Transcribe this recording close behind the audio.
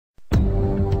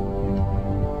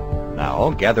Now,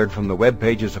 gathered from the web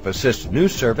pages of Assist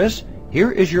News Service,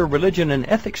 here is your Religion and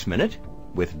Ethics Minute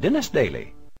with Dennis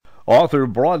Daly. Author,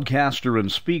 broadcaster,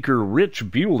 and speaker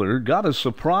Rich Buehler got a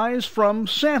surprise from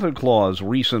Santa Claus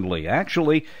recently.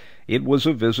 Actually, it was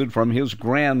a visit from his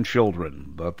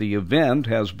grandchildren, but the event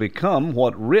has become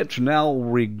what Rich now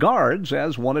regards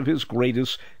as one of his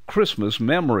greatest Christmas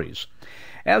memories.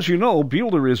 As you know,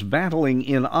 Buehler is battling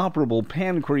inoperable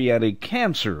pancreatic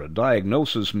cancer, a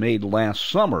diagnosis made last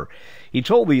summer. He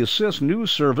told the Assist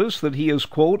News Service that he is,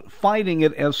 quote, fighting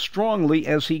it as strongly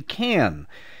as he can.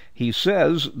 He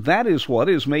says that is what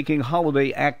is making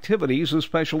holiday activities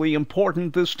especially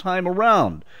important this time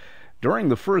around. During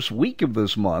the first week of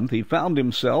this month, he found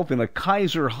himself in a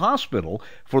Kaiser hospital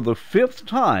for the 5th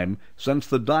time since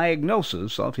the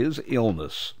diagnosis of his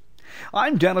illness.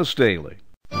 I'm Dennis Daly.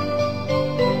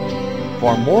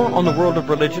 For more on the world of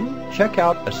religion, check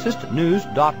out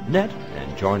assistnews.net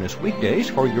and join us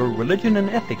weekdays for your Religion and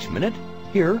Ethics Minute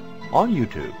here on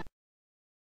YouTube.